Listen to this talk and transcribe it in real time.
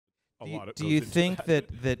Do you think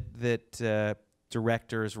that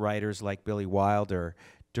directors, writers like Billy Wilder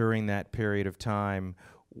during that period of time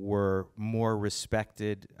were more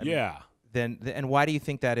respected? And why do you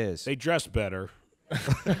think that is? They dressed better.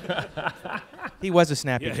 He was a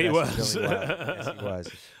snappy Yeah, dresser, he was. Billy Wilder. Yes, he was.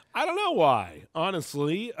 I don't know why,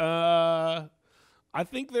 honestly. I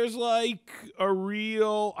think there's like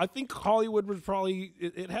I think Hollywood was probably,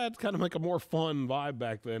 it had kind of like a more fun vibe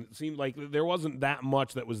back then. It seemed like there wasn't that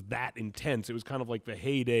much that was that intense. It was kind of like the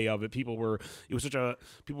heyday of it. People were so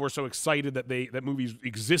excited that movies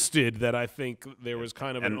existed that I think there was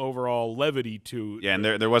kind of an overall levity to. Yeah, and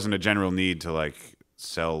there wasn't a general need to like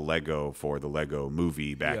sell Lego for the Lego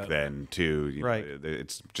movie back then too. You know,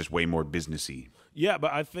 it's just way more businessy. Yeah,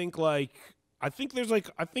 but I think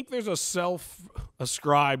there's a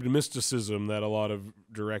self-ascribed mysticism that a lot of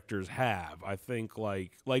directors have. I think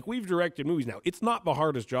like we've directed movies now. It's not the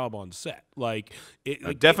hardest job on set.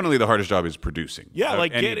 Definitely the hardest job is producing. Yeah,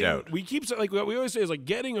 like we keep like what we always say is like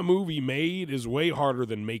getting a movie made is way harder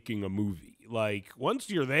than making a movie. Like once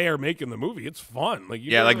you're there making the movie, it's fun. Like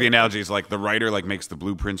the analogy is like the writer like makes the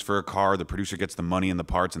blueprints for a car, the producer gets the money and the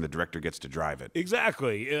parts, and the director gets to drive it.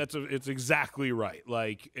 Exactly, it's exactly right.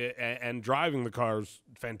 Like and driving the car is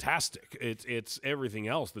fantastic. It's everything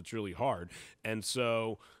else that's really hard. And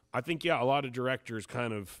so I think a lot of directors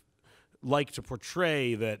kind of like to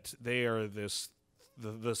portray that they are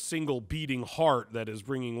the single beating heart that is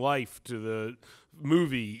bringing life to the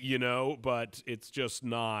movie, but it's just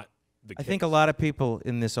not. I think a lot of people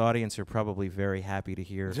in this audience are probably very happy to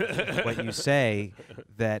hear what you say,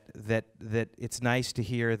 that it's nice to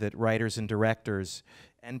hear that writers and directors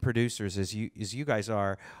and producers, as you guys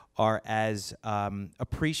are as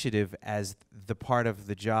appreciative as the part of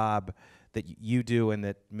the job that you do and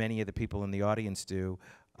that many of the people in the audience do.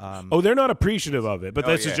 They're not appreciative of it, but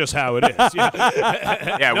this is just how it is.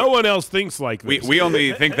 Yeah. No one else thinks like this. We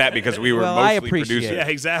only think that because we were mostly producers. Yeah,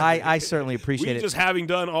 exactly. I certainly appreciate it. We just having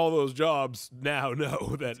done all those jobs now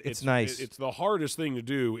know that it's nice. It's the hardest thing to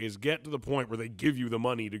do is get to the point where they give you the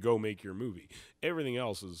money to go make your movie. Everything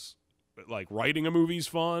else is like writing a movie's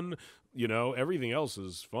fun. Everything else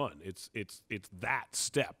is fun. It's that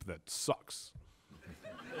step that sucks.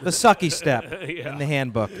 The sucky step in the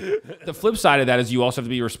handbook. The flip side of that is you also have to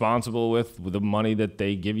be responsible with the money that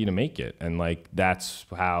they give you to make it. And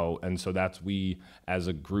we as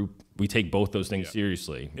a group, we take both those things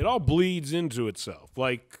seriously. It all bleeds into itself.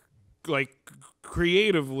 Like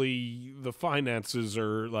creatively, the finances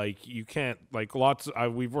are like, you can't, like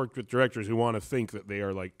we've worked with directors who want to think that they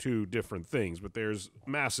are like two different things, but there's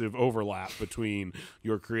massive overlap between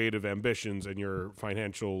your creative ambitions and your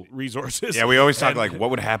financial resources. Yeah, we always talk like, what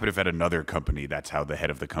would happen if at another company, that's how the head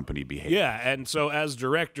of the company behaved? Yeah, and so as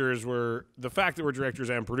directors, the fact that we're directors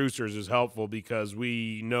and producers is helpful because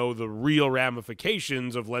we know the real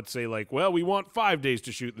ramifications of, let's say, like, well, we want 5 days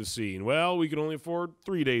to shoot the scene. Well, we can only afford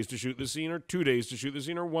 3 days to shoot the scene or 2 days to shoot the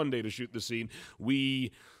scene or 1 day to shoot the scene.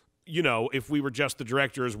 If we were just the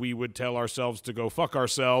directors, we would tell ourselves to go fuck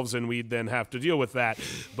ourselves and we'd then have to deal with that.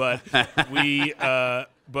 But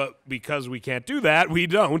but because we can't do that, we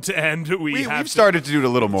don't, and we've started to do it a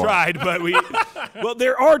little more. Tried, but well,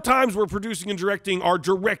 there are times where producing and directing are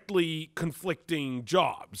directly conflicting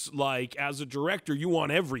jobs. Like as a director, you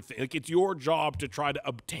want everything. Like it's your job to try to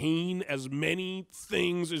obtain as many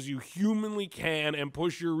things as you humanly can and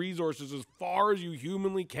push your resources as far as you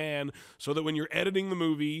humanly can, so that when you're editing the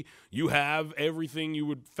movie, you have everything you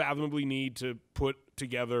would fathomably need to put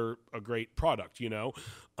together a great product,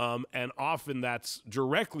 and often that's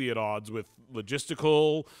directly at odds with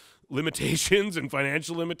logistical limitations and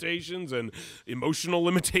financial limitations and emotional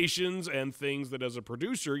limitations and things that as a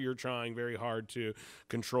producer you're trying very hard to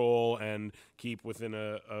control and keep within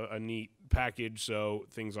a neat package so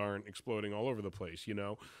things aren't exploding all over the place,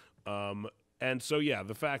 and so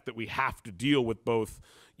the fact that we have to deal with both,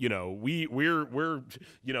 we're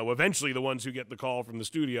eventually the ones who get the call from the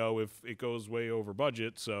studio if it goes way over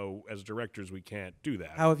budget. So as directors, we can't do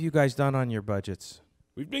that. How have you guys done on your budgets?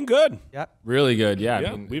 We've been good. Yep. Really good. Yeah.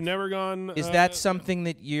 I mean, we've never gone. Is that something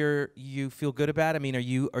that you feel good about? I mean, are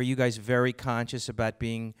you guys very conscious about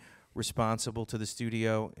being responsible to the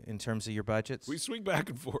studio in terms of your budgets? We swing back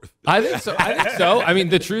and forth. I think so. I mean,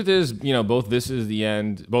 the truth is, both This Is the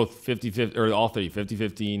End, both 50-50, or all three,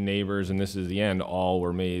 50-50, Neighbors, and This Is the End, all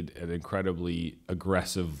were made at incredibly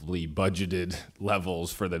aggressively budgeted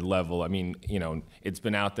levels for the level. I mean, it's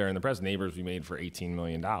been out there in the press. Neighbors we made for $18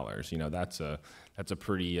 million. That's a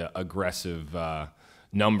pretty aggressive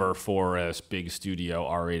number for a big studio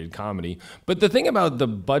R-rated comedy. But the thing about the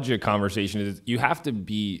budget conversation is you have to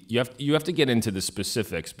get into the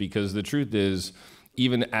specifics, because the truth is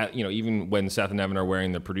even even when Seth and Evan are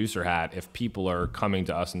wearing the producer hat, if people are coming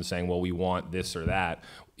to us and saying, well, we want this or that,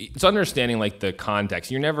 it's understanding like the context.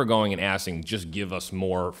 You're never going and asking, just give us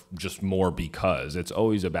more, just more because. It's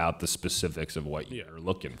always about the specifics of what you're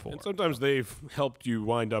looking for. And sometimes they've helped you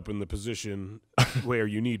wind up in the position where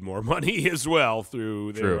you need more money as well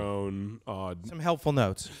through their own odd... Some helpful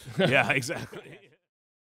notes. Yeah, exactly.